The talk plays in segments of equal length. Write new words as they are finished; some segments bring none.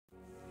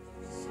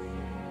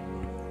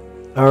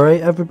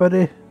Alright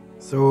everybody,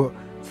 so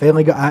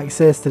finally got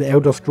access to the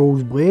Elder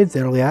Scrolls Blades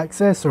early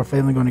access, so we're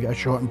finally going to get a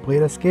shot and play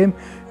this game.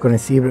 Going to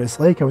see what it's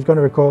like. I was going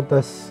to record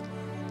this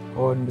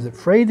on, was it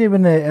Friday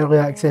when the early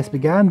access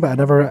began, but I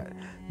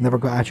never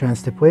got a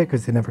chance to play it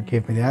because they never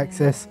gave me the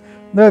access.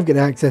 Now I've got the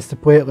access to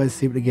play it, let's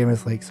see what the game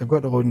is like. So I've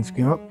got the loading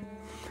screen up.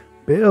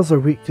 Bears are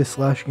weak to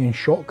slashing and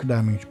shock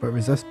damage, but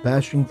resist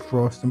bashing,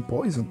 frost and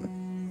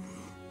poison.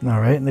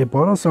 Alright, and they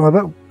bother, so I'm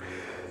a bit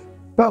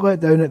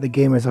let down at the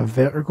game as a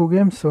vertical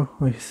game, so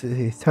like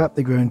say, tap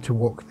the ground to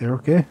walk there,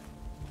 okay?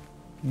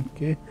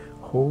 Okay,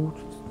 hold.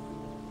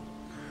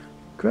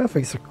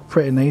 Graphics are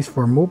pretty nice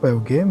for a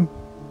mobile game.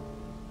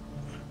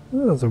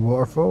 Oh, there's a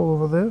waterfall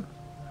over there.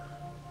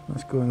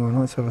 What's going on?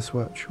 Let's have a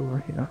switch over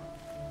here.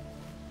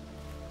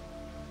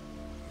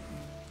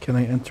 Can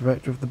I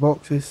interact with the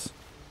boxes?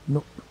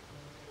 Nope.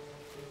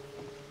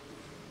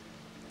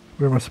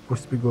 Where am I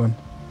supposed to be going?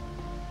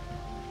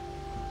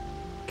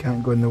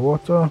 Can't go in the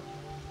water.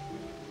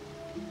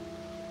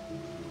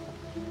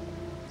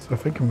 I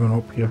think I'm going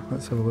up here.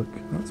 Let's have a look.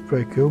 That's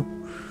pretty cool.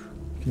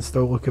 You can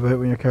still look about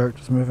when your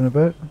character's moving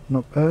about.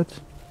 Not bad.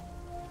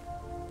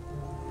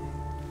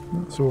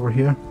 That's over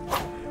here.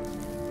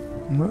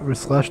 No, we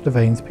slash the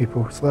vines,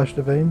 people. Slash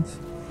the vines.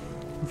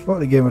 I thought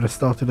the game would have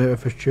started out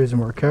if it's choosing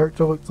what our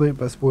character looked like,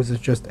 but I suppose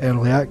it's just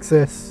early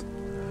access.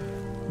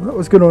 What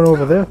was going on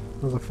over there?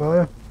 There's a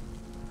fire.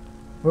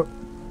 Oh.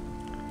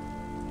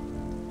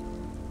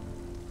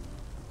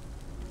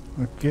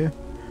 Okay.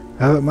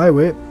 Have it my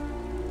way.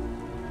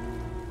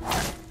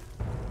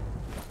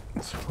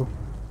 So,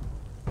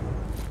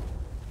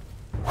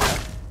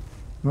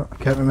 well, I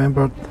can't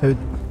remember how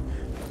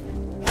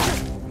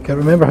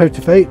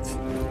to fight.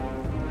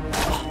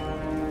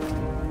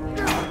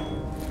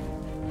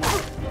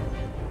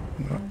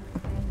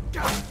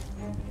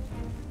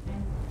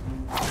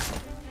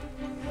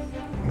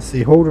 Let's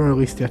see, hold and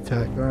release the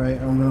attack.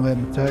 Alright, I'm gonna let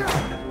him attack.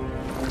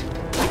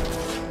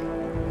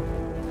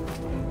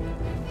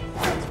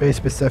 It's very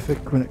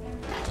specific when it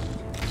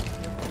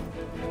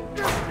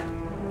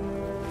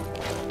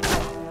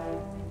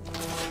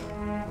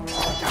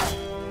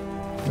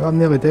I'm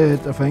nearly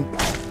dead, I think.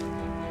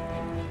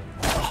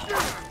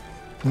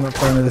 I'm not a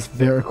fan of this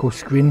vertical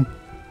screen.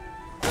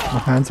 My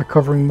hands are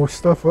covering most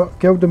stuff. Oh,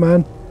 killed the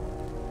man.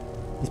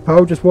 His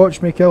pal just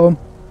watched me kill him.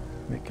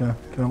 Wait, can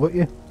I loot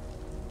you?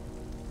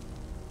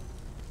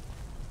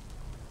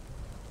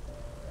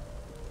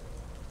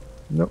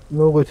 Nope,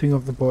 no looting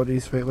of the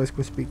bodies. Right, let's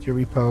go speak to your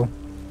wee pal.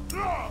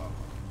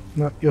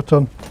 No, your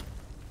turn.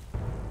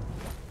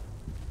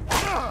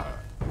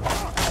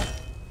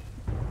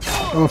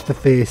 Off the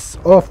face,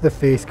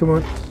 come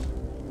on.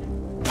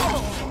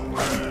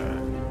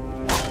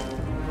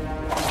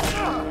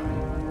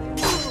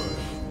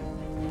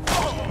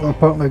 Oh,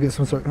 apparently I get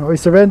some sort of... Oh, he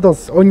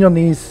surrenders! On your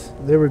knees!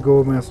 There we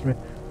go, master.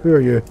 Who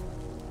are you?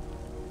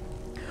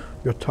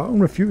 Your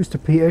town refused to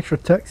pay extra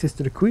taxes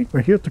to the Queen.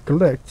 We're here to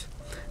collect.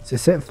 So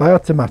set fire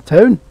to my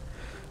town?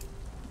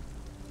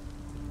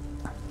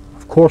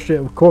 Of course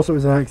it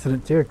was an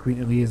accident too,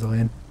 Queen Elise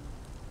Lane.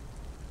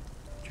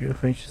 Do you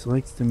think she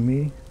likes to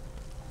me?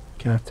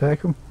 Can I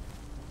attack him?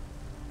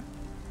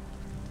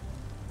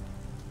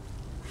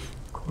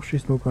 Of course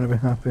she's not going to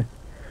be happy.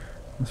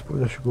 I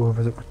suppose I should go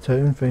visit my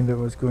town, find out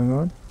what's going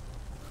on.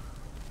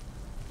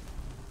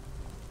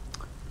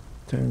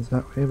 Town's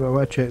that way, but I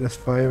want to check this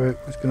fire out.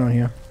 What's going on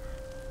here?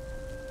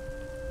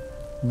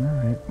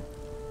 Alright.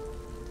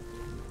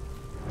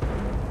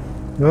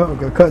 Oh, I've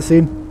got a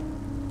cutscene.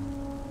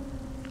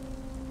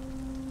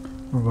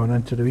 We're going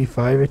into the wee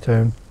fiery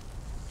town.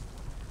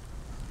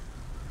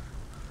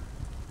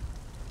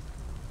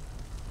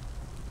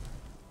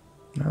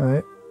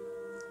 Alright.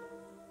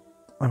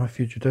 I'm a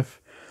fugitive.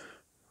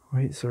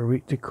 Weights are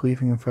weak to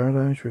cleaving and fire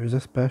damage, but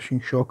resist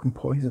bashing, shock and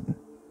poison.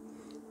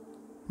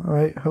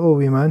 Alright, hello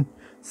wee man.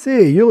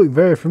 Say, you look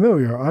very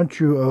familiar, aren't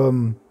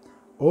you,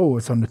 Oh,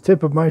 it's on the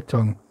tip of my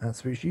tongue.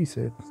 That's what she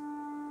said.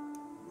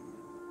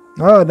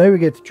 Ah, now we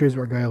get to choose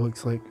what a guy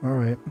looks like.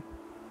 Alright.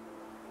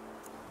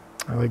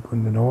 I like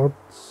going the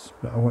north,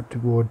 but I want to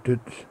go dude.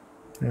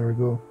 There we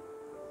go.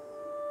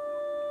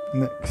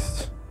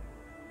 Next.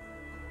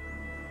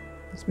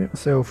 Let's make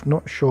myself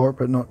not short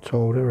but not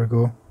tall. There we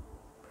go.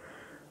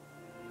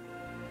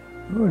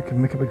 Oh, I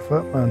can make a big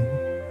fat man.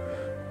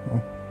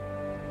 Oh.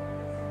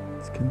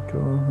 Skin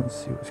color. Let's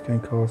see what skin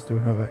colors do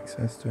we have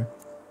access to.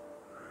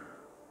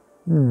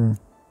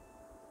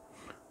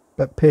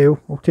 Bit pale.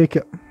 I'll take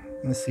it.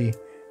 Let's see.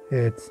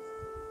 Heads.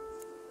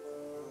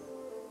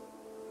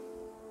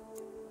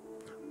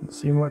 Don't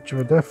see much of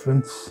a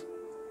difference.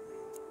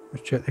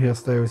 Let's check the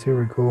hairstyles. Here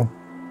we go.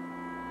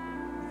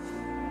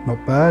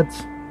 Not bad.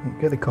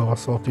 Get the colour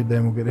sorted,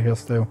 then we'll get the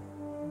hairstyle.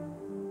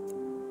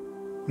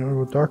 Now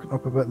we'll darken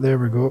up a bit. There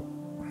we go.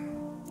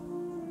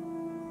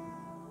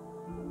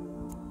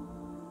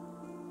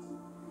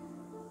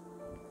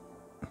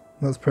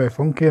 That's pretty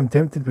funky. I'm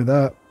tempted with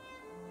that.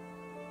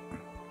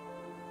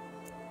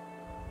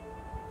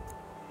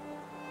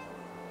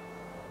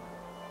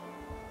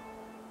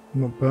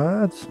 Not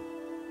bad.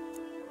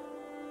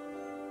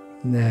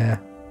 Nah.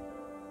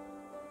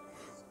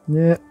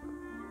 Yeah.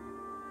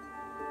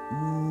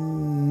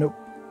 Nope.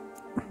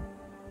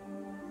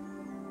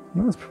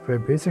 No, that's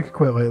pretty basic. I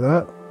quite like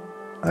that.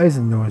 Eyes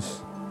and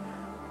nose.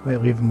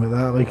 Might leave him with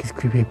that, like his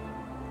creepy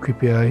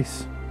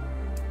eyes.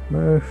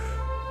 Mouth.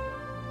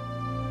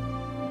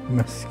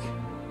 Mask.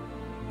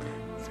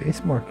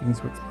 Face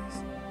markings, what's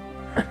this?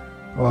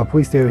 Oh,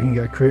 please tell we can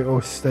get a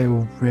Kratos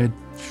style red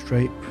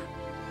stripe.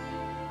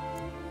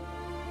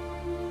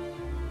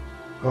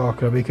 Oh,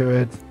 can I make it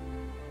red?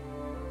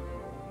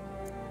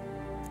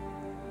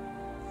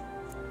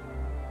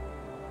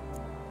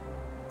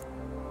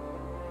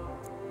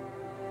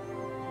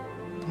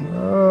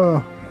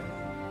 Oh.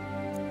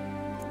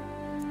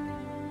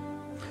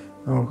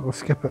 Oh, I'll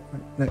skip it.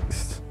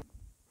 Next.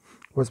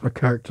 What's my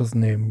character's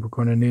name? We're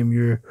going to name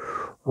you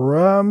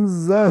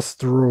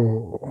Ramzastro.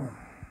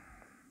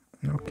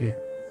 Okay.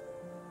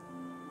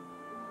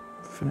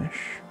 Finish.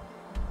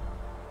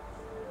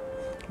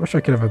 Wish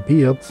I could have a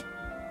beard.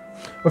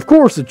 Of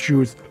course it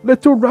choose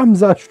Little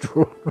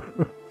Ramzastro.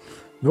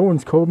 No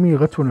one's called me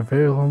Little in a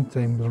very long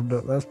time.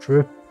 That's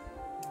true.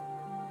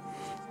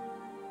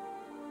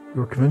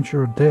 You're convinced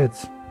you're dead.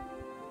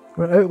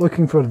 Went out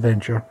looking for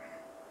adventure.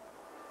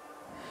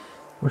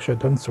 Wish I'd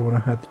done so when I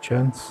had the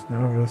chance.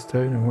 Now over this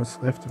town and what's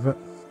left of it.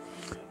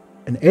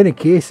 In any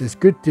case, it's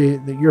good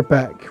that you're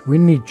back. We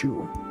need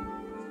you.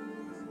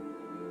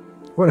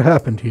 What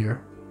happened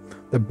here?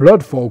 The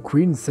Bloodfall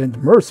Queen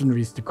sent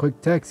mercenaries to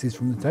collect taxes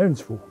from the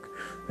townsfolk,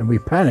 and we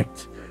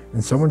panicked,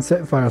 and someone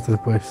set fire to the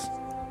place.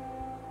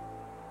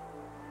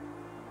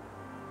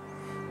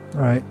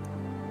 Alright.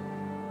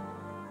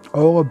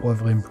 All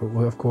oblivion,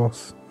 probably, of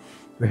course.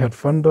 We had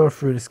thunder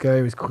through the sky,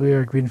 it was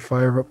clear, green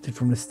fire erupted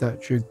from the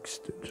statue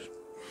stood.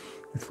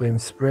 The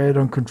flames spread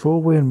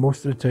uncontrollably and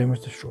most of the town was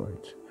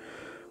destroyed.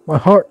 My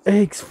heart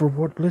aches for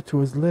what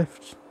little is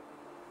left.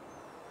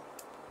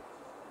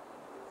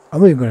 I'm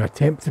not even going to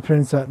attempt to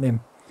pronounce that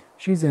name.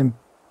 She's an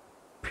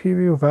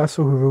imperial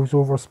vassal who rules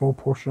over a small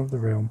portion of the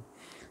realm.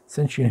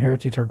 Since she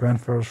inherited her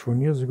grandfather's throne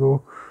years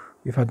ago,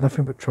 we've had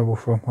nothing but trouble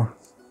from her.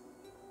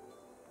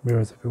 Where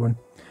is everyone?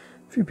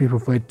 A few people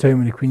fled town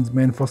when the Queen's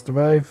men first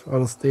arrived.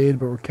 Others stayed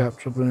but were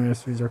captured when the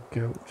rest are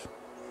killed.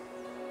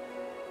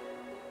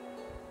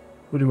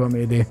 What do you want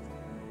me to do?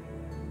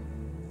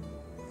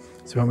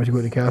 So you want me to go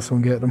to the castle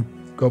and get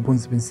them?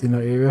 Goblins have been seen in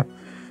that area.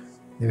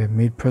 They've been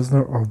made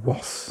prisoner or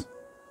worse.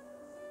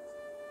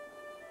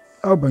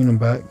 I'll bring them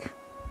back.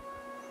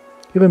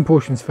 Healing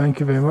potions, thank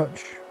you very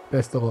much.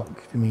 Best of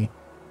luck to me.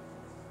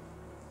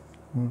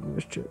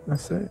 Let's check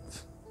this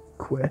out.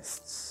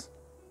 Quests.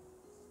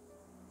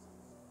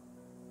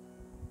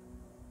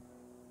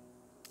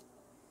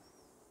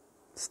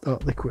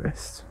 Start the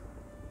quest.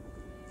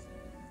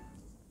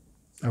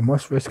 I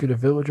must rescue the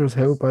villagers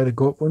held by the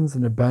goblins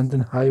in the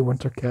abandoned High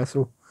Winter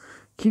Castle.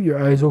 Keep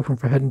your eyes open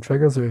for hidden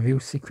triggers that reveal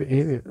secret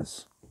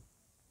areas.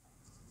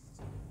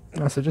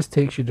 So it just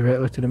takes you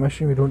directly to the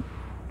mission. We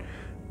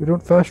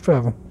don't fast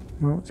travel.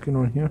 Well, what's going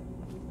on here?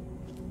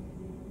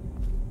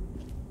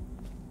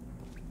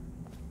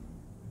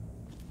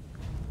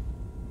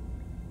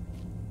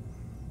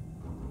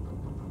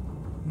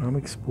 I'm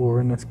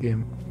exploring this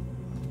game.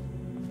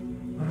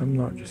 I'm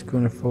not just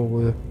going to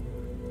follow the...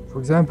 For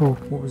example,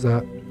 what was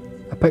that?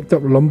 I picked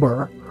up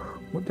lumber.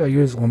 What do I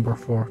use lumber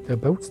for? Do I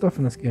build stuff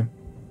in this game?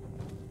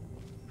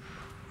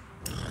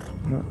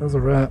 No, there's a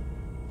rat.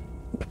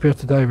 Prepare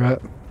to die,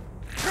 rat.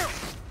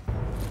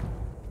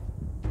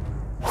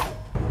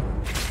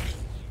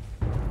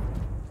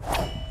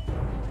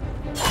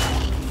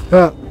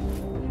 Ah!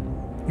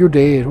 You're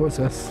dead. What's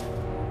this?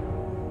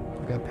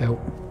 I got a pelt.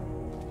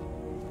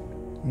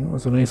 Oh,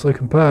 that's a nice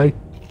looking pie.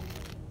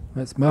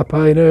 That's my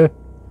pie now.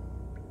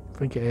 I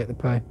think I ate the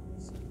pie.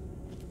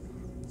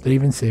 Didn't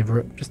even savour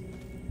it, just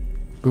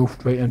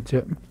goofed right into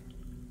it.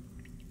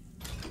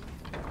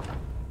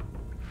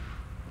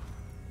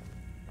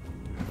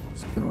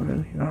 What's going on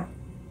in here?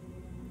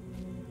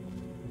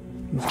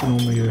 What's going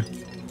on with you?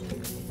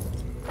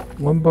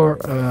 Lumber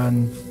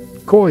and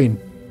coin.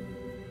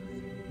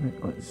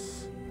 Right,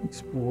 let's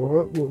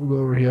explore what we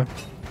got over here.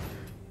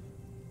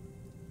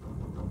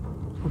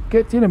 We'll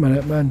get to you in a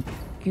minute, man.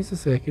 Give us a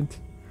second.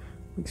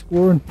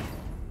 Exploring.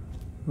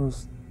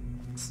 There's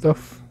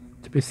stuff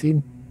to be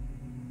seen.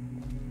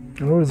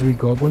 I know there's a wee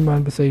goblin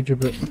man beside you,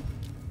 but...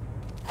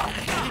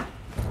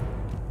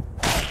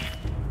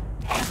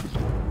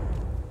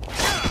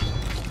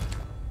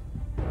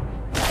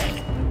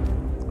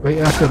 Right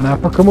after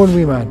Napa, come on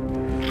wee man.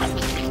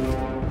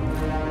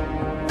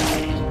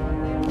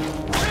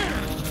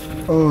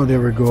 Oh, there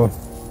we go.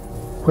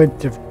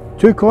 Plenty of...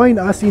 2 coin?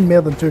 I seen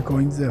more than 2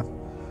 coins there.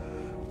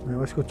 Right,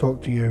 let's go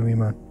talk to you, wee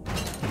man.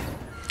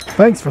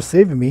 Thanks for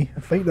saving me.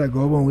 I think that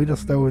goblin leader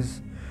still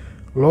is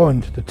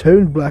Lond, the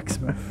town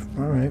blacksmith.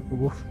 Alright,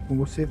 we'll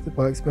go save the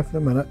blacksmith in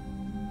a minute.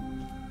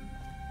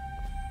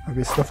 I've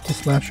got stuff to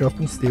smash up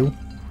and steal.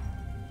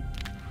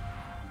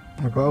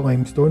 I've got a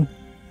limestone.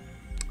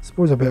 I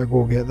suppose I better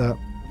go get that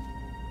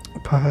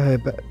pie,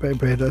 bit of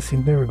bread I've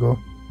seen. There we go.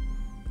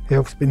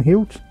 Health's been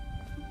healed.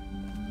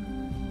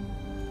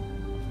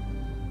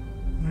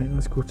 Right,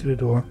 let's go to the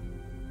door.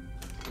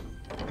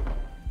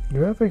 The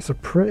graphics are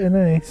pretty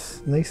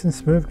nice. Nice and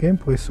smooth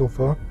gameplay so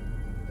far.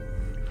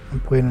 I'm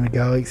playing in a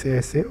Galaxy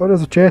S8. Oh,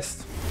 there's a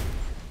chest.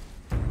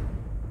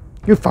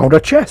 You found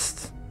a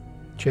chest!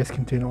 Chest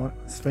container.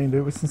 Let's find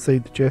out what's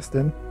inside the chest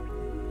then.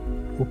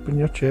 Open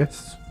your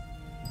chest.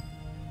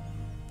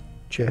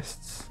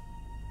 Chests.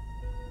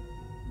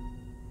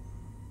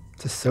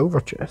 It's a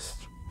silver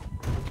chest.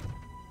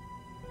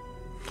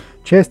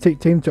 Chests take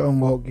time to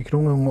unlock. You can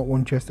only unlock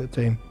one chest at a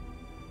time.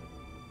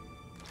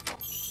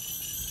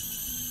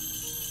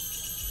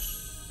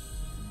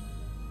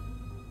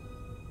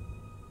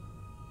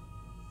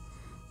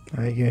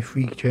 Alright, give me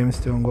 3 gems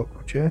to unlock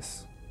my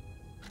chest.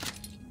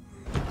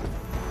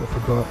 I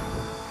forgot.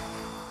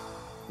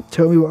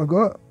 Tell me what I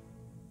got.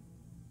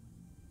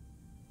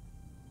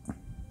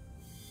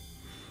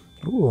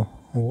 Oh,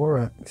 a war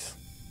axe.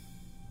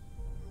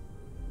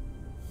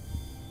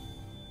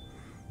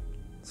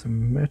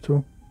 Some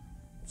metal.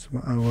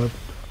 Some alloy.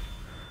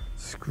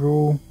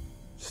 Scroll.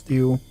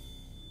 Steel.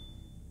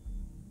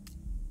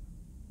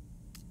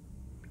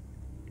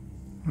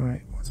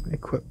 Alright, let's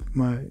equip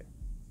my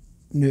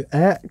new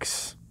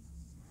axe.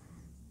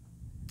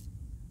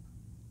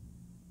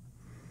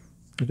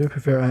 I do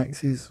prefer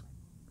axes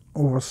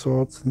over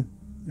swords and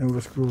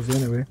over scrolls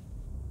anyway.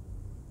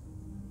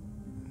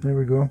 There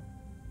we go.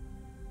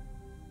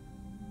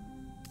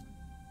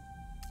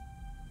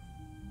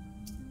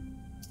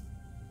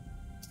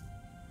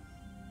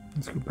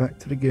 Let's go back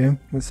to the game.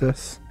 What's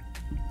this?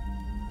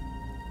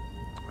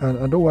 And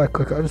I don't want to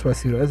click it, I just want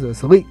to see what it is.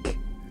 It's a leak.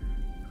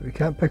 We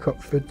can't pick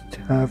up food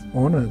to have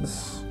on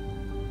us.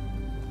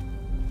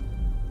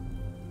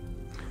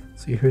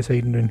 See who's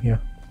hiding down here.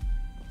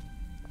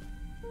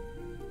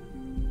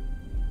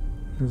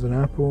 There's an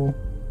apple.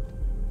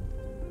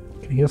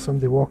 I can hear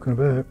somebody walking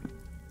about.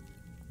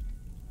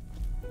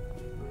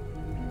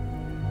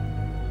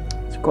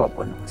 It's a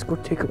goblin. Let's go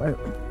take him out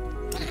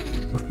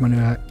with my new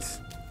axe.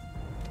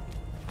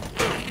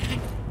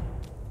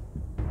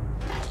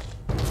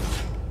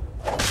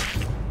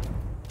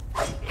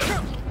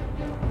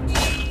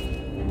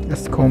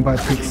 This combat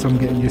takes some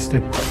getting used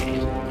to.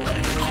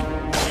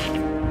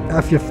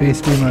 Off your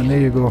face, me man,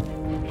 there you go.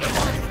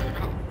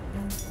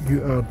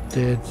 You are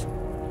dead.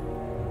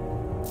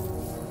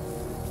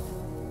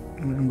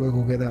 I'm gonna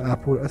go get that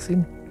apple that I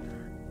seen.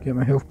 Get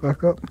my health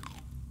back up.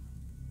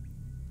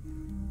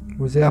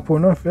 Was the apple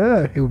enough?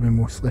 Yeah, healed me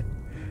mostly.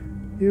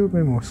 Healed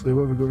me mostly.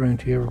 What have we got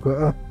around here? We've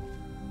got a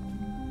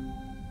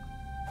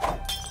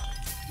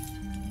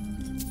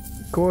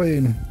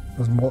coin.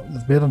 There's more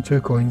than 2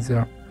 coins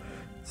there.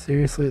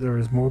 Seriously, there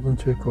is more than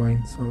 2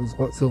 coins. So there's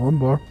lots of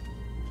lumber.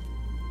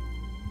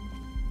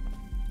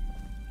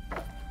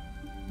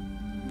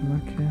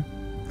 Okay.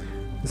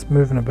 Just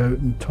moving about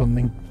and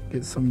turning.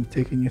 Get some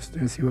taking used to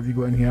and see what you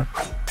got in here.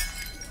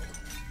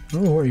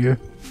 Oh, what are you?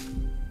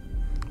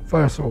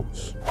 Fire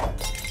salts.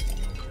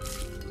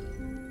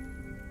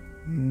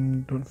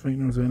 Don't think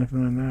there's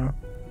anything in there.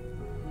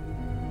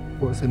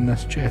 What's in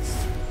this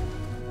chest?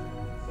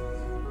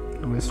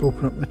 Let's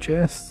open up the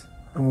chest.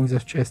 How long does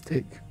this chest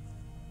take?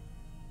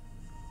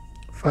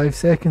 5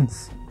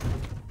 seconds.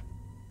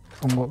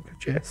 Unlock the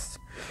chest.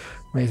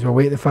 Might as well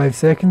wait the 5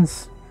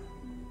 seconds.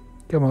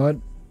 Come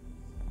on.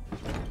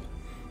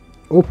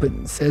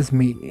 Open, says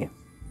me.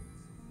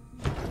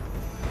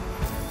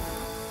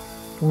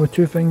 Only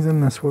 2 things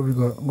in this. What have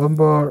we got?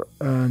 Lumber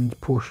and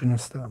potion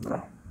of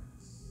stamina.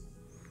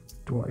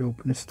 Don't want to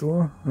open the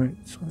store. Right,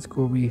 so let's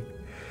go. We're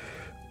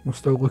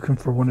still looking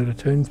for one of the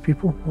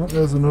townspeople. Oh,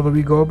 there's another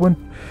wee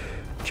goblin.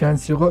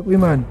 Chance your luck, wee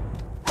man.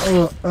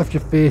 Oh, off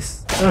your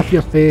face. Off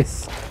your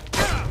face.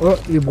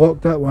 Oh, you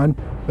blocked that one.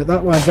 But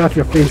that one's off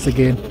your face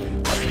again.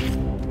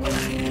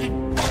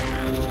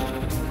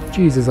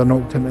 Jesus, I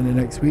knocked him in the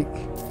next week.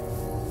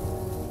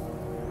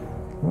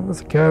 Well,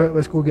 there's a carrot.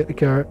 Let's go get the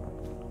carrot.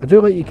 I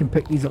do like you can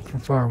pick these up from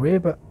far away,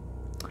 but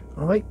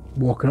I like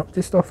walking up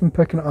to stuff and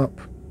picking it up.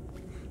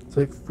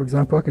 So, like, for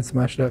example, I could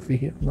smash that for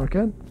here. No, I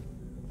can't.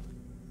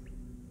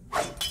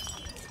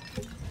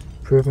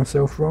 Prove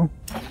myself wrong.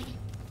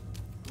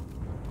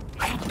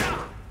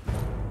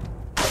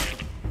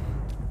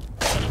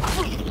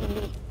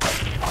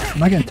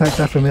 Am I getting attacked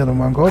after more than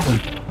one goblin?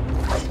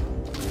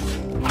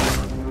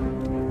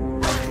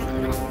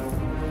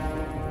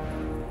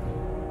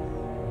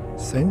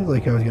 Sounded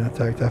like I was getting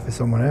attacked after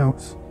someone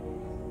else.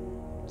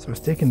 So I was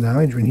taking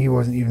damage when he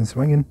wasn't even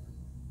swinging.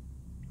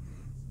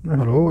 Oh,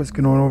 hello, what's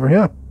going on over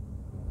here?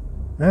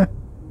 Eh?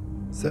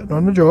 Sitting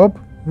on the job?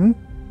 Hmm?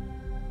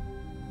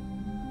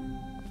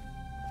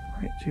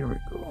 Right, here we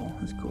go.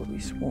 Let's go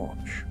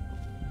re-swatch.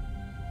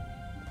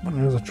 Oh,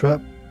 there's a trap.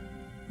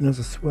 And there's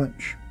a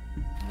switch.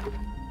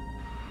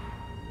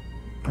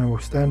 I will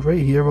stand right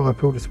here while I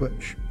pull the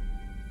switch.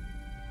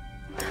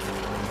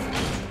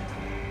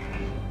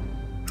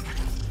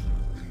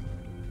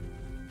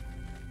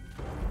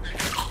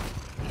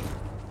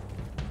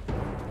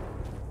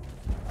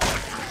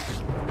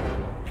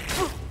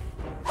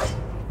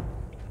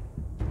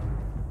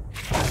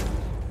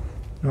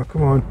 Oh,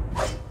 come on.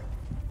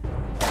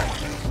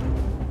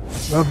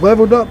 I've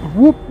leveled up.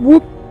 Whoop,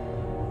 whoop.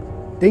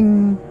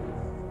 Ding.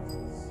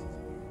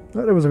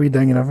 Thought there was a wee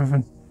ding and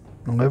everything.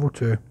 On level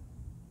 2.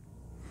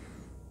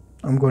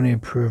 I'm going to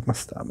improve my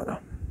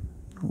stamina.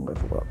 I'll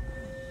level up.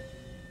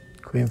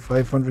 Claim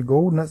 500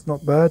 gold, and that's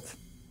not bad.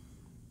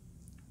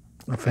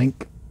 I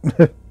think.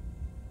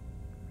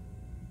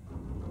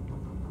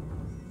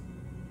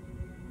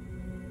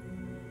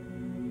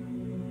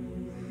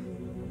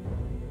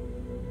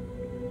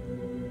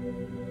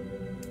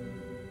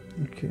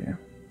 Okay,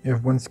 you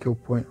have 1 skill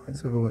point.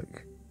 Let's have a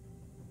look.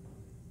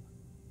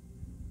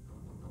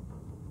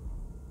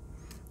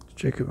 Let's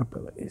check out my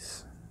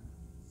abilities.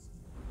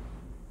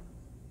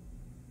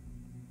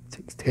 It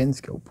takes 10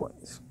 skill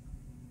points.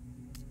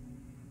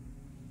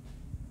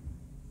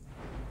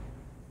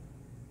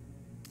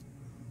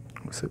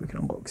 Looks like we can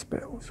unlock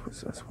spells.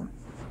 What's this one?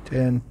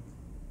 10.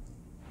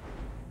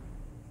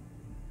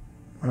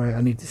 Alright,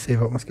 I need to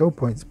save up my skill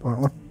points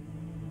apparently.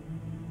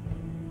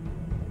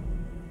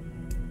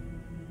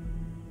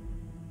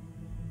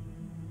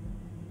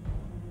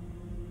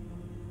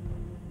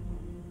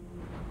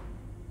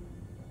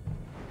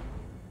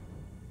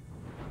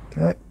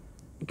 Okay,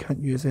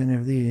 can't use any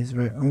of these.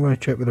 Right, I'm going to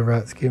check where the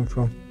rats came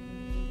from.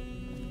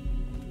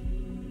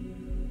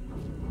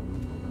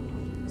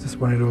 Is this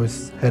one of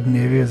those hidden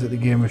areas that the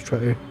game was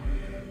trying to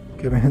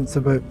give me hints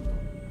about?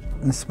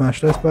 And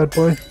smash this bad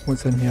boy.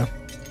 What's in here?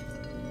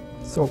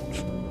 Salt.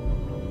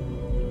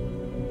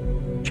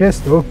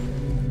 Chest though.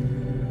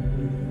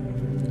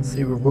 Let's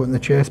see what we've got in the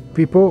chest,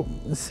 people.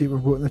 Let's see what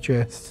we've got in the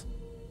chest.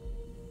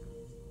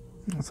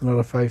 That's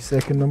another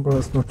 5-second number.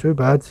 That's not too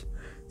bad.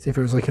 See if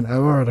it was like an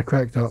hour, I'd have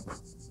cracked up.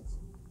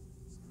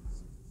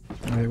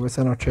 Alright, what's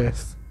in our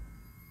chest?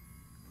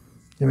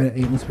 How many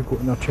items we've got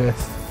in our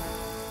chest?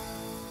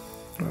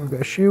 We've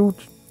got a shield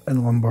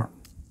and lumber.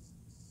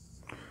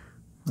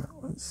 Well,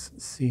 let's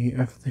see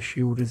if the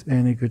shield is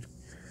any good.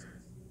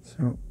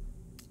 So,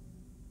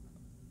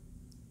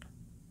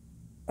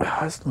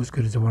 that's not as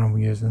good as the one I'm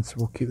using, so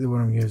we'll keep the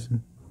one I'm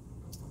using.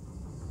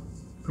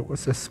 But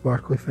what's this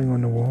sparkly thing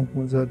on the wall?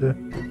 What does that do?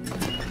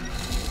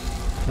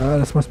 Ah,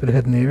 this must be the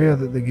hidden area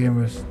that the game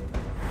was.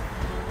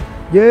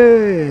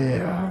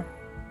 Yeah!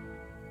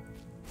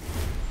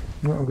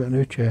 Oh, I've got a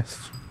new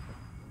chest.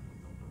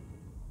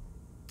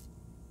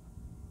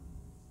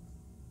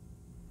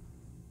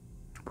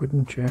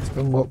 Wooden chest.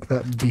 Unlock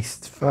that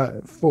beast.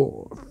 5,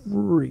 4,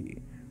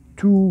 3,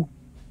 2,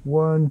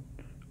 1.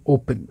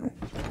 Open.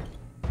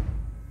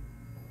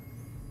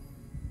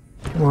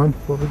 Come on,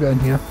 what have we got in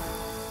here?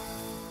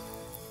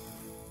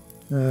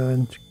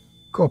 And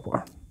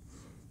copper.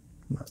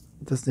 That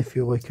doesn't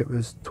feel like it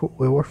was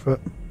totally worth it.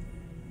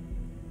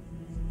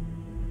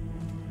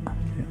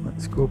 Okay,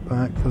 let's go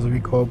back. There's a wee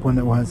goblin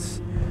that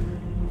wants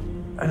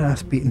an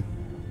ass beating.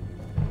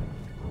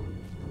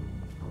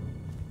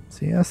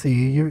 See, I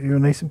see you. You're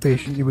nice and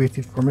patient. You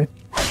waited for me.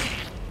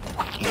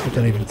 I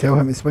didn't even tell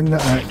him to swing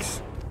that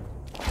axe.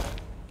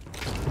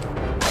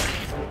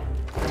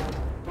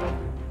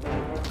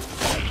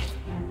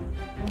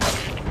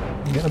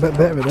 I'm getting a bit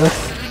better at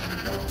this.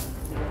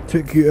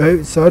 Took you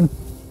out, son.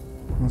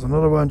 There's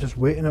another one just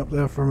waiting up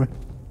there for me.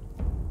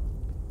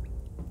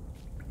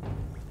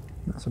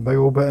 That's a big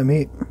old bit of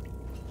meat.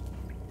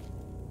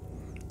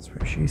 That's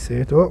what she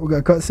said. Oh, we got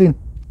a cutscene.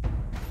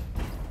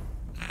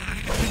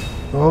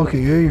 Oh, look at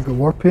you, you've got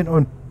war paint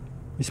on.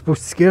 You're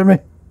supposed to scare me.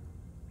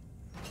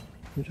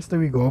 You're just a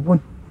wee goblin.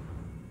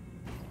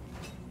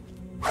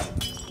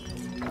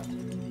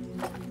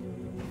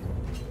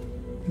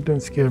 You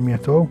don't scare me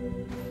at all.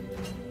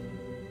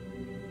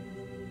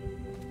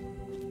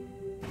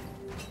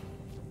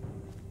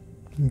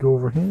 Go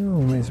over here,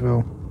 we might as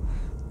well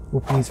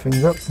open these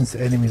things up since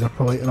the enemies are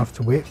polite enough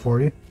to wait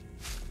for you.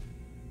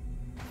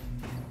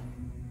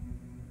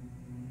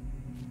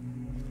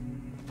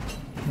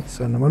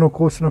 Son, am I not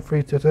close enough for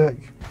you to attack?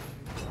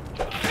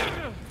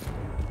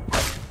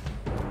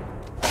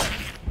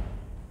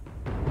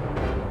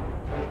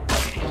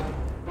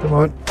 Come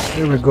on,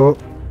 there we go.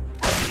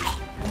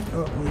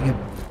 Oh, we get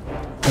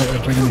better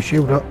bringing the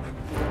shield up.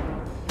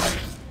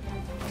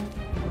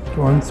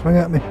 Come on, swing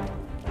at me.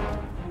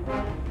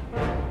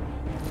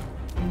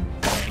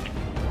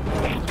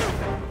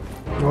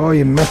 Oh,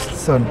 you missed,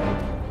 son.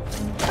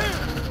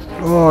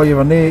 Oh, you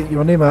were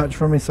no match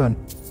for me, son.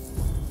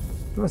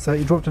 What's that?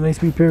 You dropped a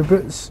nice wee pair of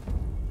boots.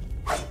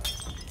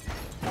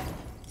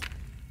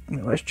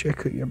 Now, let's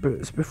check out your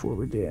boots before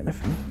we do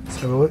anything. Let's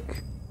have a look.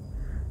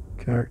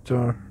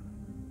 Character.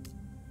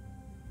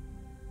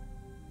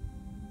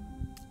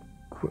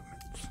 Equipment.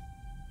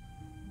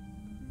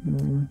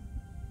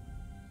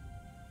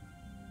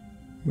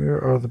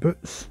 Where are the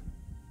boots?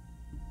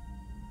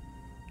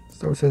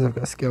 Still says I've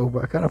got a skill,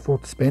 but I can't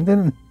afford to spend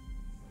anything.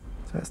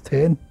 So that's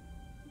 10.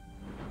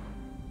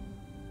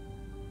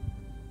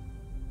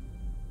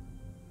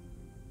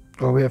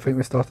 Oh wait, I think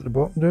we start at the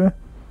bottom, do we?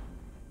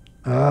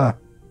 Ah.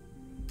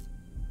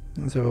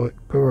 Let's have a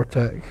look. Power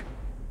attack.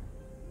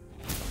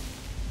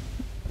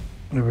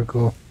 There we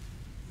go.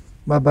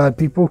 My bad,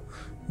 people.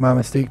 My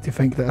mistake to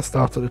think that I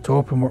start at the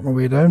top and work my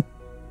way down.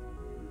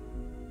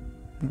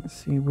 Let's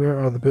see, where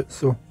are the boots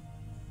though?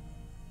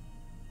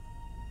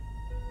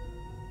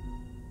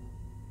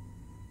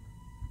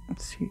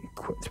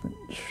 equipment.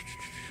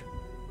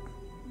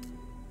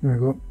 There we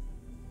go.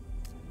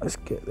 Let's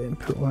get the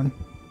input one.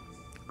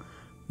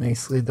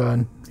 Nicely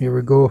done. Here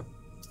we go.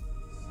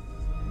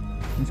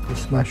 Let's go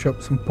smash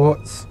up some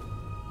pots.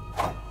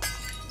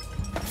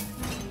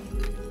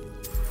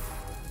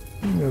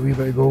 Got a wee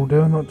bit of gold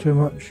there, not too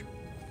much.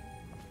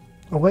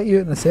 I'll let you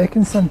out in a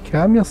second, son.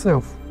 Calm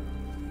yourself.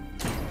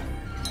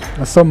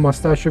 A sun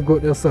moustache you've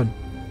got there, son.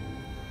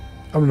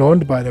 I'm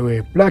Lond, by the way.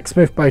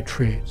 Blacksmith by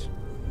trade.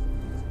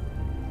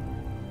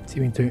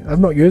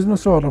 I'm not using a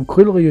sword, I'm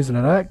clearly using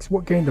an axe.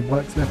 What kind of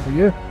blacksmith are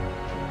you?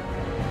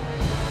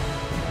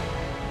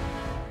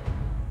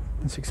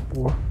 Let's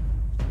explore.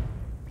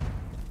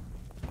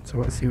 So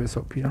let's see what's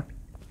up here.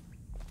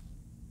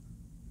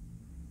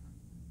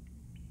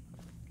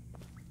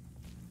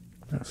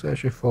 Let's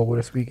actually follow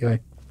this wee guy.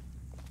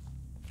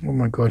 Oh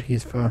my god,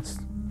 he's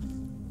fast.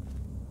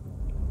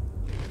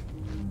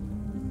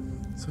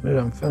 So now that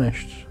I'm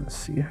finished, let's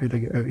see how to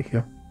get out of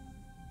here.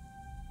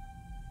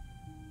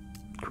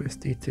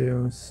 Quest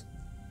details.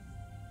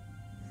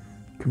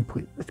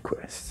 Complete the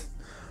quest.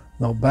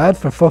 Not bad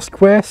for first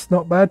quest,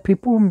 not bad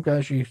people. I'm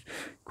actually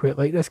quite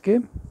like this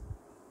game.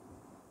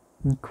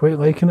 I'm quite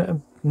liking it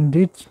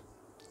indeed.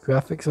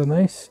 Graphics are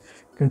nice.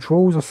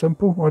 Controls are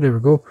simple. Oh, there we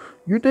go.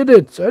 You did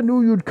it! I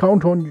knew you'd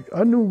count on you.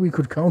 I knew we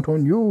could count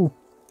on you.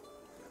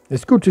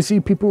 It's good to see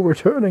people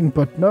returning,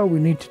 but now we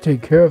need to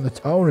take care of the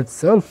town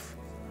itself.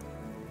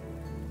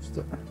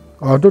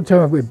 Oh, don't tell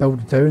me I've got to build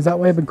the town. Is that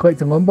why I've been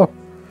collecting lumber?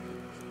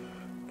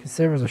 Because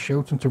there was a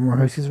shelter until more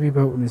houses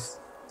rebuilt and his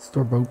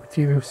store build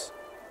materials.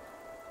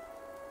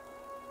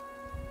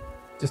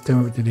 Just tell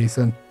me what to do,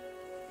 son.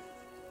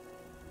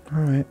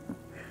 Alright.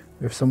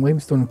 We have some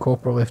limestone and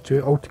copper left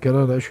too.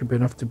 Altogether, that should be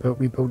enough to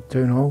rebuild the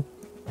town hall.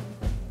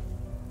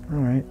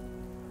 Alright.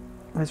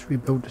 Let's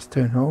rebuild this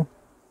town hall.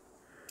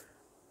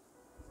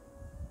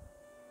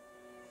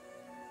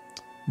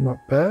 Not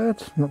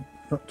bad. Not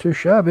too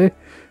shabby.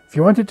 If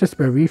you wanted just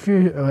a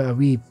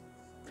wee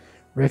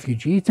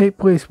refugee type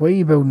place, why are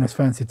you building this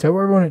fancy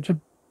tower on it? Just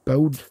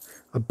build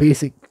a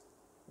basic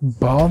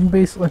barn,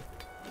 basically.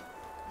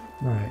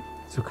 Alright.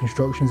 So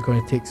construction's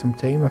going to take some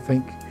time, I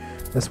think.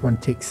 This one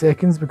takes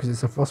seconds because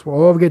it's the first one.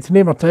 Oh, we get to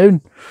name our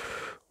town.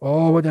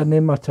 Oh, what do I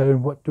name my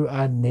town? What do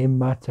I name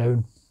my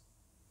town?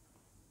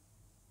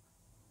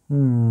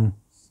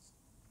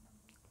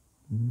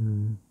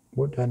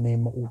 What do I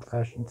name my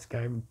old-fashioned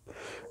Skyrim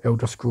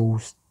Elder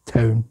Scrolls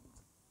town?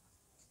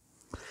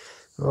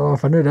 Oh,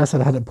 if I knew this,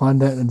 I'd had it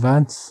planned out in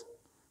advance.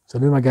 So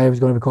I knew my guy was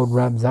going to be called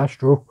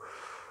Ramsastro.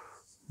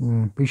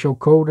 We shall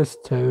call this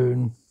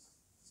town...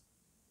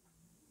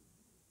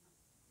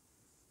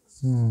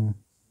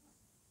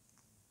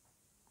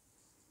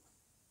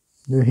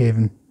 New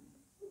Haven.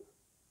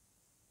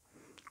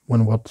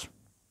 One word.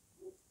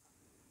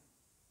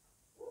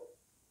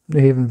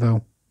 New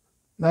Havenville.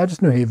 Nah,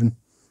 just New Haven.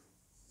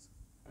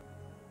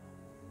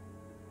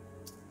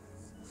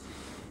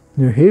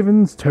 New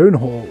Haven's Town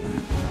Hall.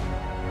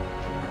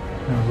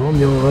 Now we're on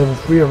the level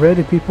 3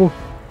 already, people.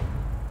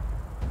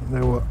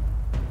 Now what?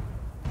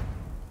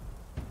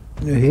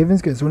 New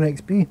Haven's got its own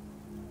XP.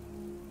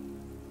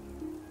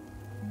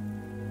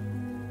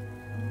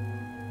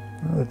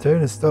 Oh, the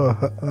town is still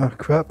a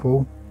crap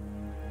hole.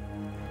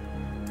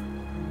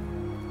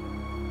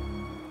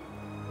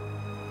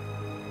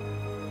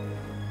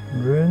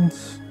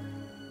 Ruins.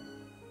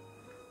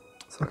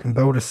 So I can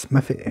build a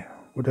smithy.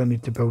 What do I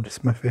need to build a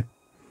smithy?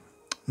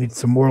 Need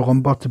some more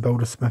lumber to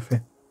build a smithy.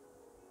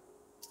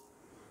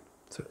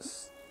 So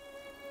it's...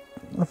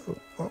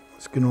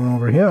 what's going on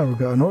over here? We've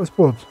got a notice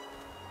board.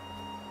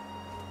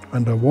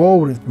 And a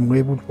wall that's been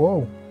labelled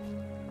wall.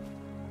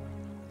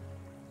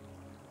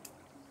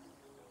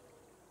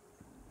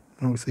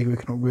 Looks like we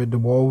can upgrade the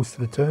walls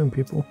to the town,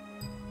 people.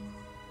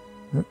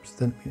 Oops,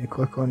 didn't mean to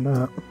click on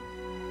that.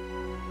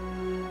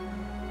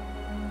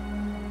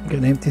 Get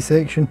an empty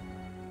section.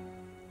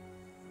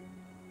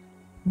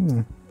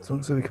 So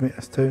looks like we can make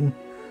this town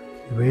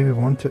the way we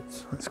want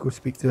it. Let's go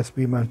speak to this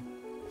wee man.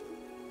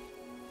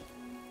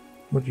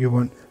 What do you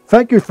want?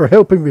 Thank you for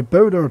helping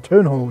rebuild our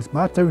town hall. It's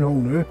my town hall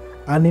now.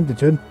 I named the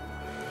town.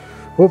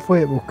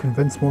 Hopefully it will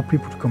convince more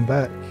people to come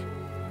back.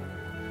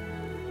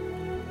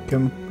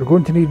 We're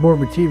going to need more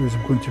materials.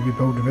 I'm going to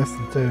rebuild the rest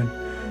of the town.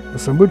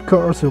 There's some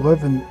woodcutters who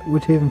live in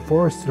Woodhaven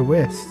Forest to the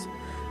west.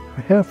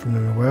 I heard from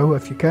them. Well,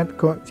 if you can't,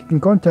 you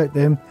can contact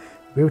them.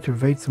 They'll be able to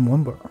provide some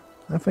lumber.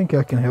 I think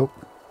I can help.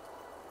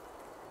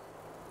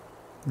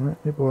 Right,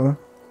 no bother.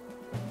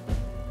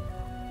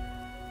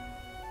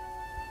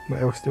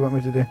 What else do you want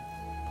me to do?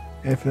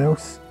 Anything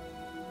else?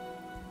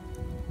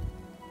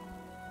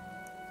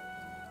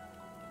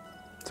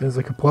 Sounds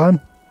like a plan.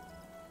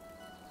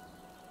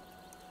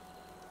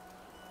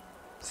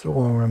 So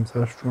long,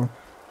 Ramsastro.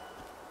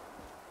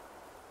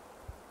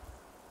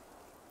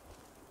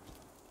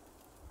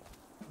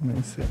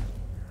 Let's see.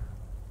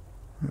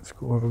 Let's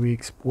go over we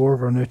explore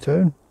of our new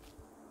town.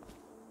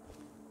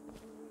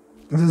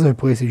 This is how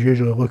places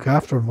usually look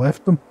after I've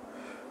left them.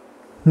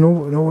 No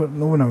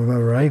one I'm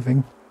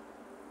arriving.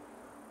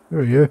 Who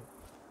are you?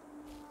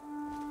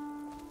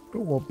 Oh,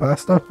 what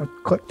bastard. I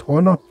clicked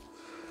on her.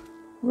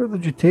 Where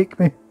did you take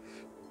me?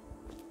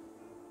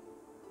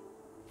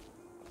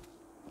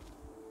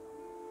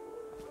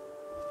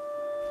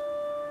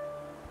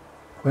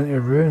 Plenty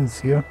of ruins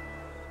here.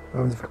 What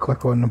happens if I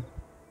click on them?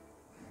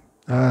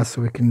 Ah,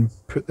 so we can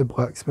put the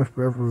blacksmith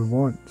wherever we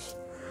want.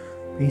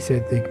 He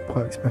said the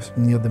blacksmith's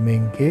near the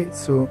main gate,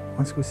 so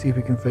let's go see if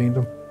we can find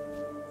him.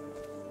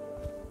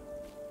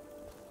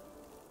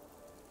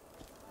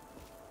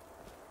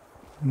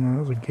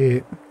 No, there's a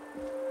gate.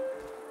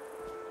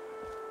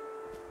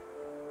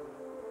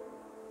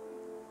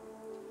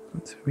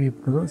 I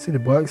don't see the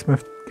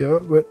blacksmith. Get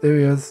up, there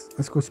he is.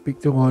 Let's go speak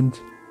to Lond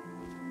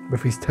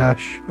with his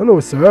tash. Hello,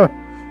 sir.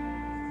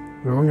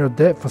 We're on your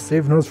debt for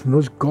saving us from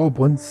those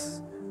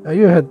goblins.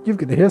 You've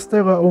got the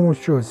hairstyle that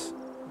almost shows.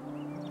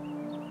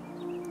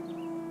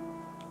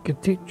 I can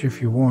teach you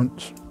if you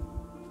want.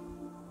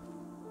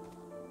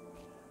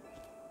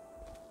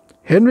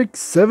 Henrik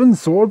Seven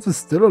Swords is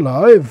still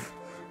alive.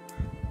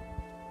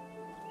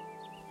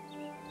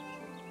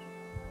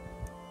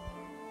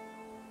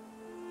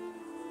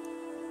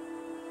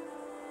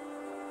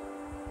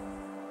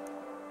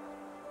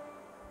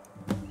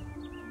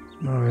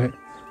 Alright.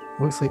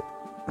 Looks like...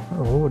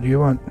 Oh, what do you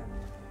want?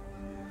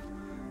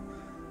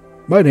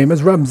 My name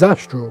is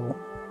Ramzastro,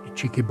 you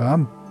cheeky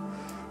bam.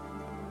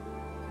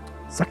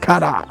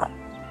 Sakara!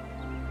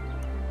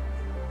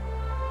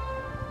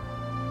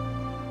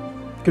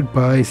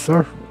 Goodbye,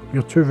 sir.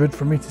 You're too rude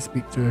for me to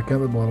speak to. I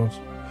can't be bothered.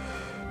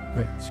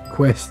 Right,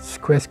 quests.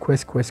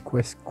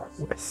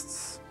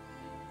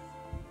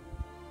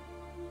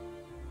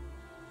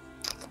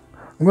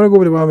 I'm gonna go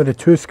with the one with the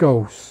 2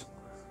 skulls.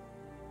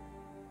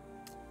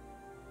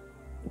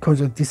 Comes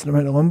with a decent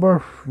amount of lumber.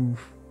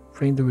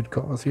 Find the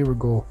woodcutters. Here we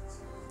go.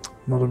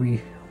 Another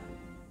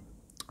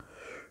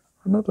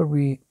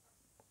wee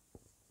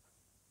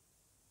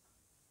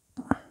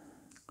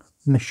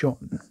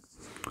nishon.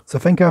 So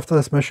I think after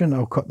this mission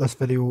I'll cut this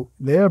video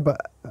there,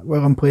 but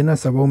while I'm playing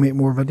this I will make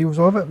more videos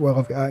of it while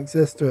I've got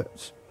access to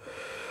it.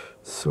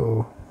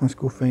 So let's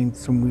go find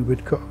some wee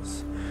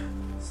woodcutters.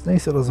 It's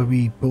nice that there's a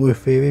wee blue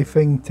fairy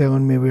thing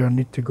telling me where I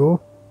need to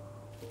go.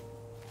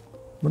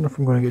 I wonder if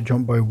I'm going to get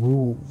jumped by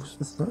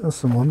wolves. There's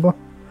some lumber.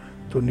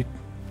 Don't need...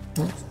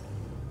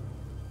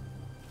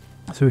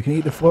 So we can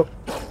eat the flip.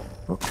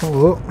 Oh,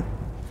 hello.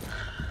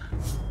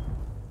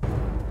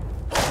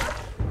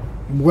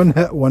 One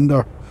hit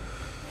wonder.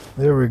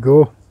 There we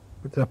go.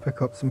 But did I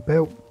pick up some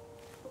pelt?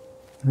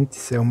 I need to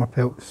sell my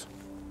pelts.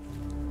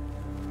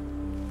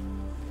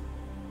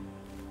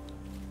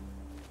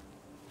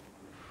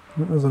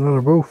 Oh, there's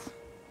another wolf.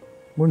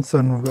 One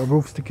son, we've got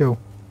wolves to kill.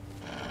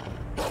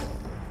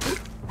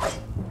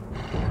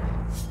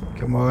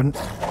 Come on.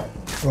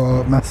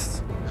 Oh, it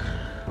missed.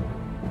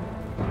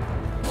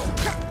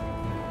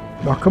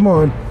 Oh, come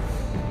on.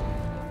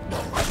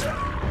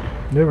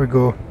 There we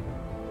go.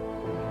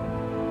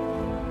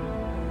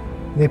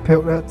 No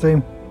pelt that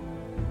time.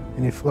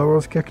 Any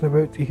flowers kicking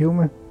about to heal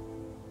me?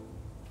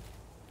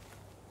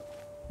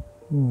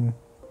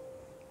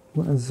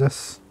 What is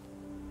this?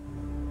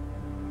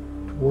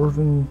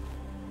 Dwarven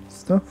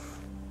stuff?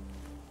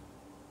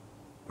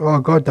 Oh,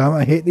 god damn it,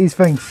 I hate these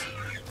things.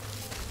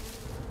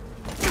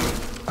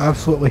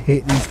 Absolutely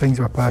hate these things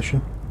with a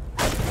passion.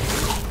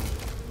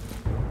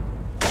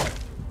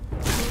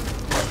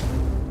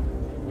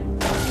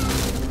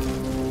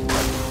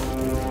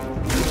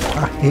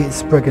 I hate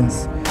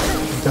Spriggans.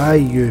 Die,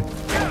 you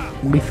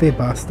leafy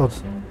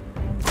bastards.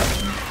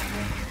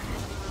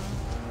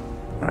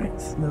 Right,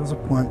 there's a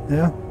plant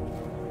there.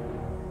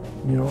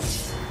 You know,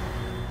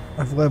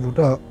 I've leveled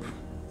up.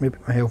 Maybe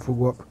my health will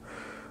go up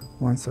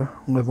once I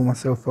level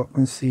myself up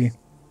and see.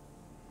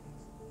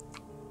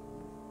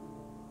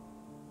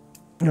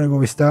 I'm gonna go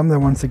with stamina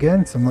once again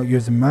because I'm not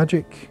using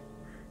magic.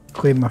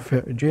 Claim my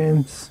 30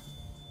 gems.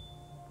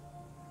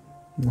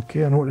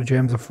 Okay, I know what the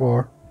gems are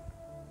for.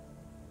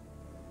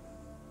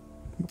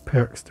 What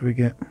perks do we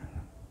get?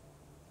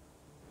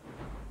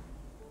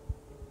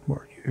 What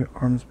are you?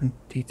 Armsman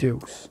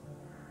details.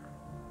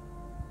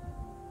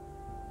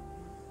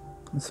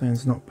 That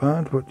sounds not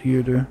bad. What do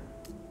you do?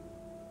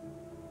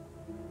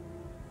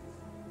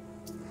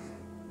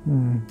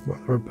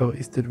 What other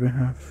abilities did we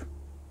have?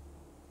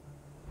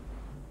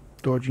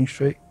 Dodging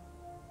strike.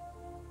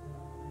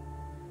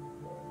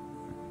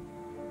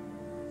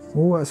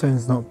 Oh, that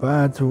sounds not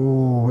bad.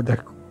 Oh, what did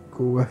I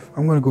go with?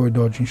 I'm going to go with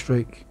dodging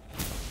strike.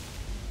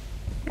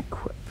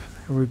 Equip.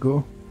 Here we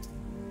go.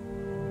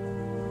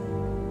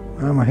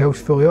 Ah, my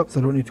health's fully up, so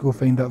I don't need to go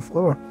find that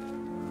flower.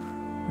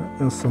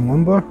 There's some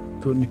lumber.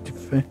 Don't need to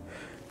find.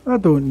 I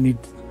don't need.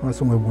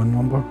 That's only one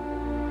lumber.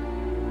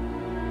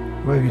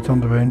 Why have you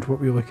turned around? What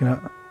were you looking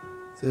at?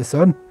 Is it the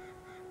sun?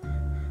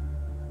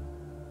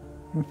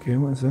 Okay,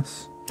 what is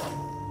this?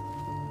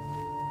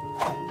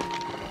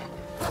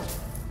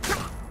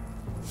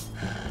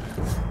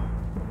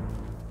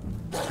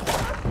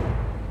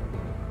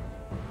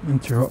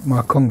 Interrupt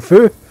my kung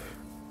fu.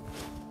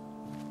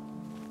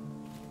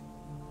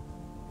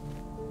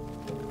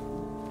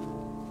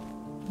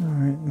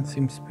 Alright, that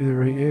seems to be the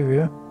right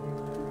area.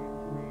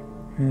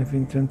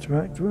 Anything to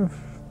interact with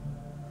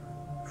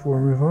before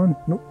I move on?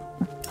 Nope.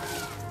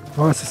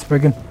 Oh, it's a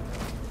Spriggan.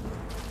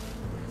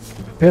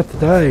 Prepare to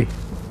die.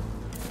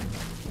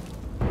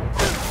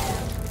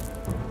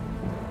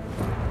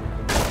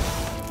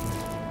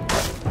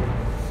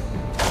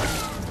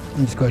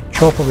 I'm just going to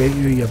chop away at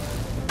you, you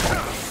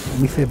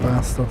leafy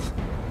bastards.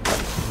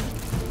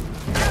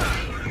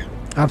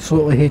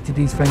 Absolutely hated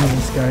these things in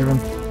Skyrim.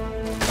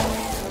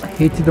 I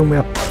hated them with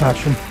a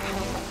passion.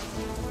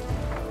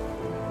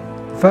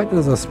 The fact that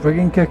there's a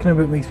Spriggan kicking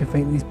about makes me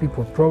think these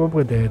people are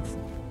probably dead.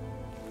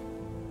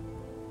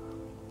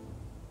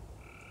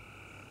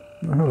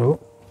 Oh, hello.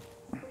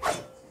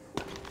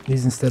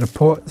 These instead of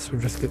pots,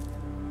 we'll just get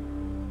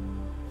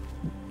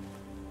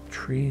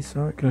trees.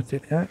 Alright, can I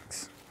take the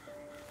axe?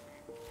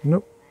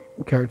 Nope.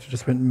 The character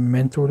just went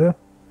mental there.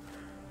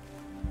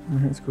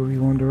 Let's go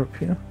wander up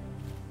here.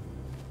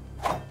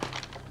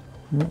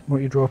 Nope, what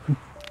are you dropping?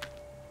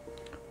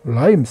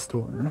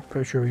 Limestone. I'm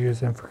pretty sure we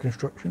use them for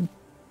construction.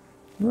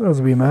 Oh,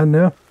 there's a wee man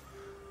there.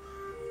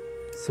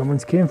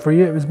 Someone's came for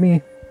you, it was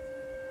me.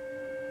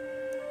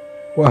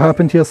 What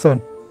happened here,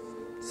 son?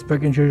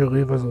 Spriggans usually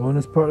leave us alone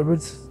as part of the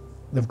woods.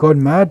 They've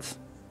gone mad.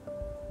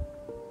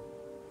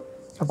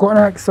 I've got an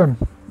axe, son.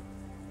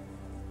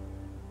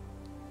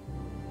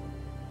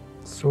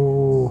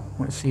 So,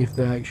 let's see if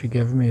they actually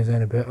give me is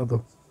any better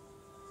though.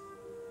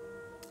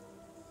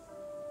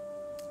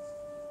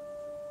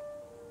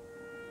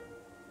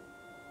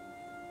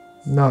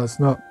 No, it's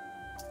not.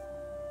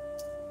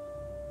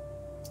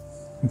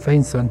 I'm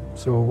fine, son.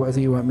 So, what is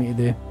it you want me to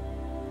do?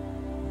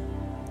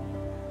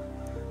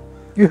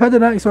 You had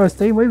an axe last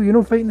time, why were you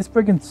not fighting the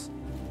Spriggans?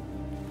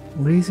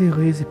 Lazy,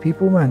 lazy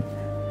people, man.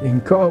 You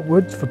can cut up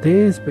wood for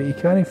days, but you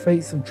can't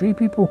fight some tree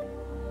people.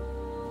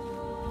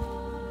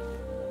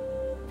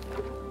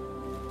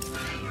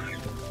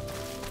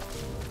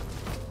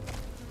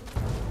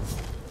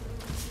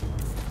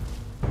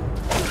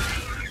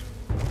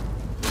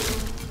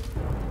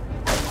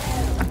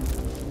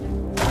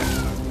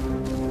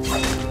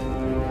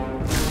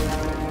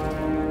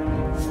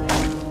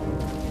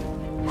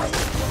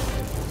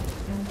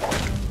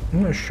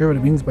 I'm not sure what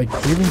it means by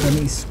craving. I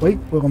need to swipe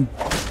while I'm...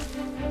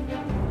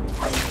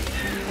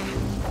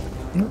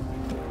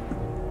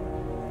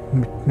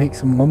 Make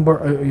some lumber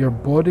out of your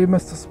body,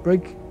 Mr.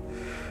 Sprig.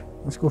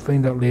 Let's go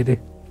find that lady.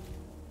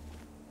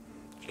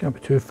 She can't be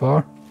too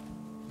far.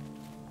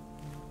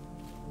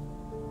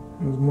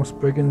 There's more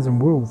Spriggans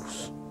and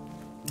wolves.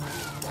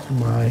 Oh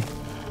my.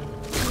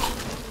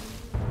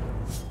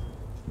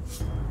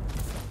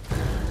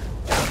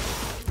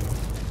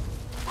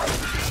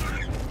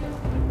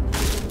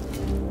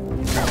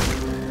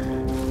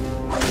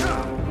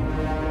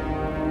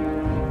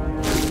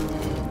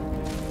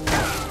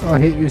 I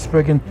hate you,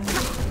 Spriggan.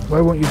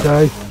 Why won't you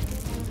die?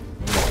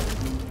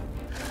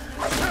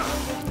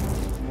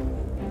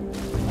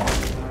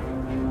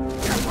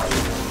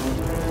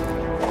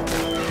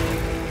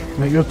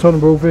 Right, your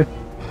turn, Wolfie.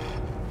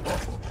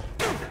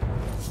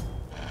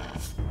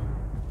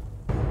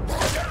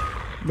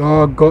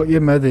 Oh, got you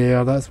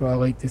mid-air. That's what I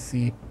like to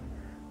see.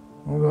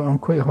 Although I'm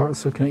quite hurt,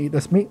 so can I eat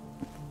this meat?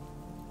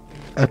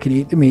 I can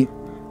eat the meat.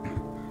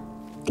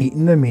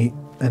 Eating the meat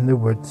in the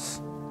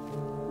woods.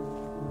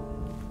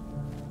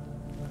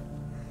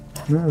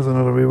 There's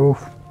another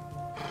werewolf.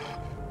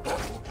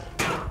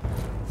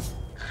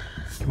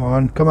 Come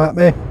on, come at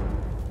me.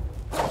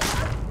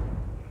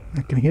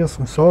 I can hear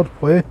some sword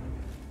play.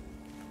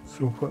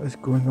 So what is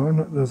going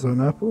on? There's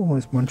an apple.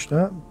 Let's munch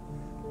that.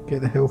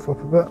 Get the health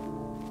up a bit.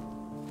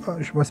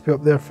 Oh, she must be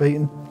up there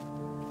fighting.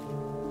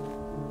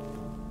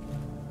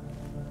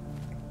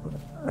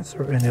 Is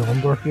there any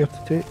lumber here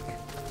to take?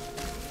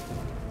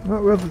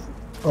 Not really.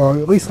 Oh,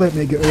 at least let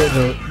me get rid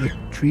of the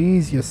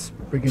trees, you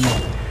friggin'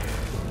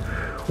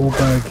 whole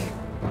bag.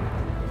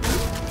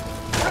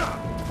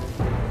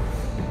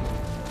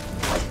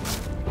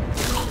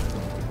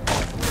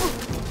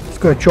 Just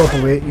gotta chop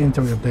away at you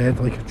until you're dead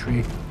like a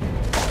tree.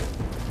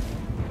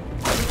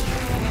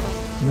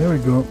 There we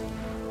go.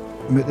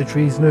 I'm at the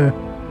trees now.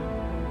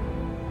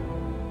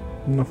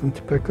 Nothing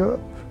to pick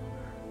up.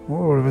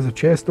 Oh, there's a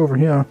chest over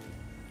here.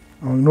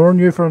 I'm ignoring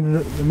you for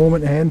the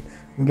moment ahead.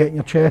 I'm getting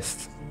your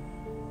chest.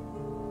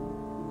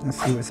 Let's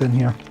see what's in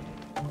here.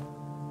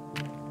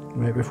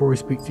 Right, before we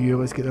speak to you,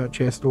 let's get that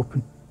chest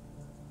open.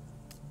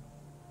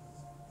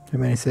 How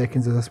many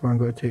seconds is this one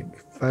going to take?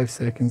 5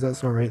 seconds,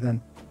 that's alright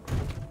then.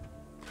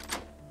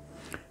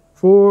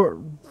 4,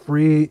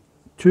 3,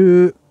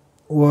 2,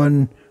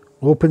 1,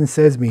 open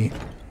sesame.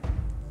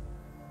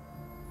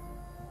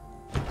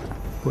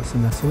 What's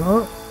in this one?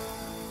 Oh.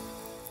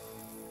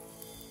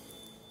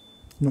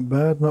 Not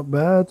bad, not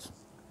bad.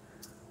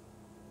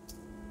 I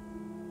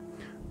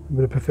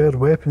would have preferred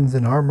weapons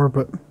and armour,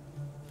 but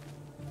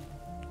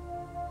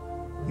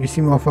you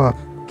seem off a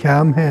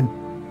cam hen.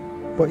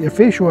 But your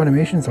facial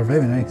animations are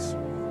very nice.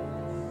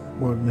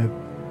 What now?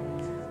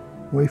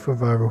 Wife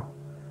of Arrow.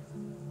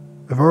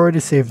 I've already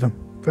saved them.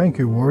 Thank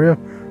you, warrior.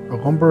 Our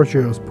lumber is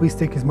yours. Please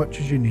take as much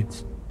as you need.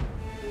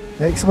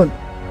 Excellent.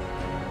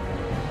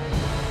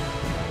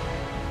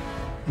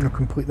 I'll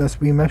complete this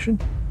wee mission.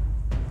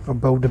 I'll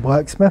build the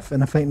blacksmith,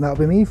 and I think that'll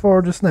be me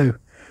for just now.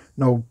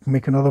 And I'll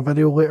make another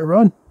video later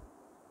on,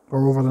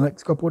 or over the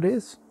next couple of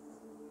days.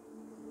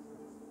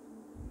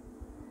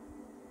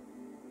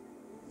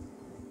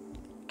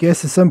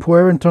 Guess the simple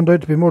errand turned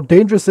out to be more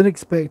dangerous than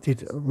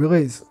expected.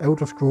 Really, it's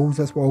Elder Scrolls,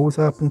 that's what always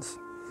happens.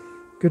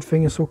 Good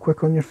thing you're so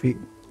quick on your feet.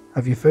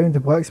 Have you found the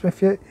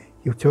blacksmith yet?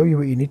 He'll tell you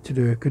what you need to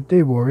do. Good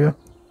day, warrior.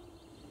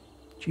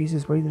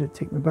 Jesus, why did it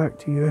take me back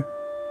to you?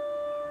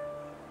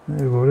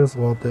 There we go, there's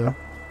Lord there.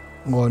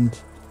 Lord.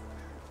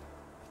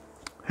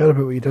 Heard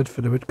about what you did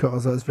for the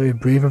woodcutters, that's very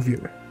brave of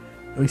you.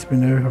 At least we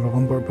now have a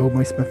lumber to build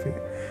my smithy.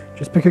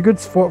 Just pick a good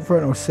spot for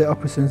it and I'll set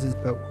up as soon as it's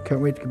built.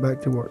 Can't wait to get back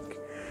to work.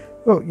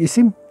 Well, you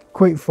seem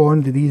quite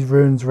fond of these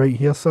ruins right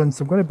here, son,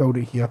 so I'm going to build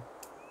it here.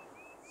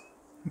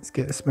 Let's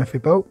get the smithy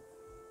built.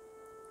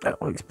 That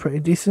looks pretty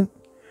decent.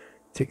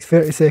 Takes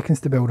 30 seconds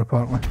to build,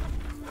 apparently.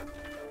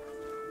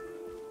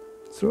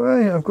 So,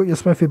 I've got your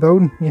smithy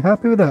building. You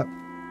happy with that?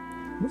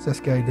 What's this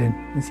guy doing?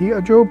 Is he got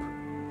a job?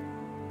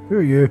 Who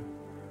are you?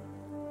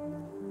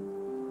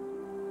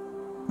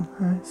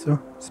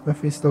 So,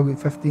 smithy's still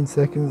got 15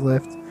 seconds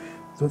left.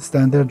 Don't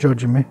stand there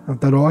judging me. I've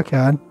done all I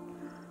can.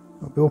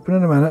 I'll be open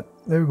in a minute.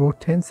 There we go,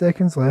 10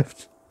 seconds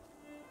left.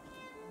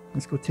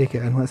 Let's go take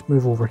it in. Let's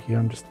move over here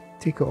and just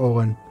take it all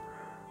in.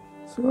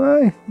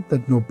 So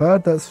did no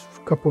bad. That's a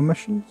couple of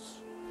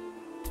missions.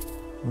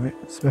 Right,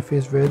 Smithy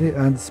is ready.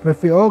 And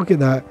Smithy, oh look at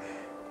that.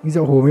 He's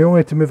at home. He only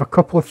had to move a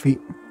couple of feet.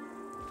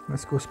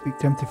 Let's go speak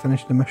to him to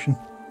finish the mission.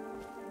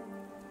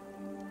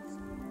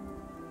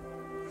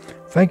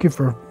 Thank you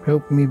for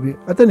helping me.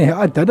 I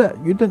did it.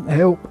 You didn't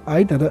help.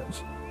 I did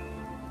it.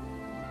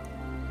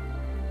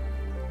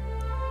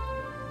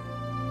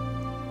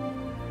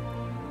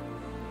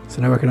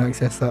 So now I can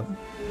access that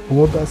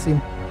board that I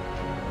seen.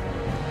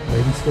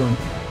 Limestone.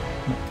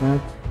 Not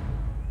bad.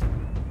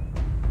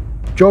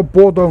 Job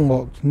board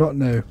unlocked. Not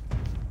now.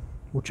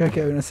 We'll check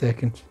it out in a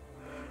second.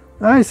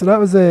 Aye, so that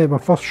was my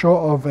first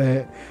shot of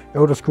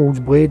Elder Scrolls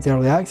Blades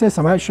Early Access.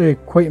 I'm actually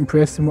quite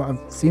impressed in what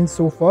I've seen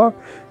so far.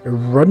 It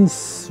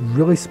runs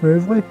really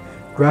smoothly.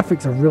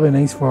 Graphics are really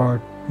nice for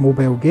a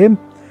mobile game.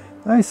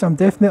 Aye, so I'm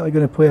definitely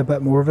going to play a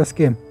bit more of this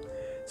game.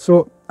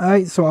 So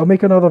I'll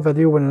make another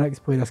video when I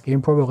next play this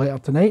game, probably later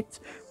tonight,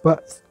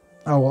 but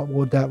I'll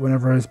upload that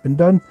whenever it's been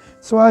done.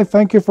 So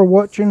thank you for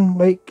watching.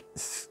 Like,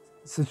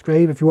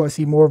 subscribe if you want to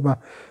see more of my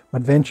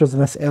adventures in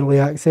this early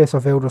access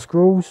of Elder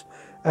Scrolls,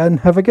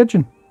 and have a good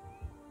one.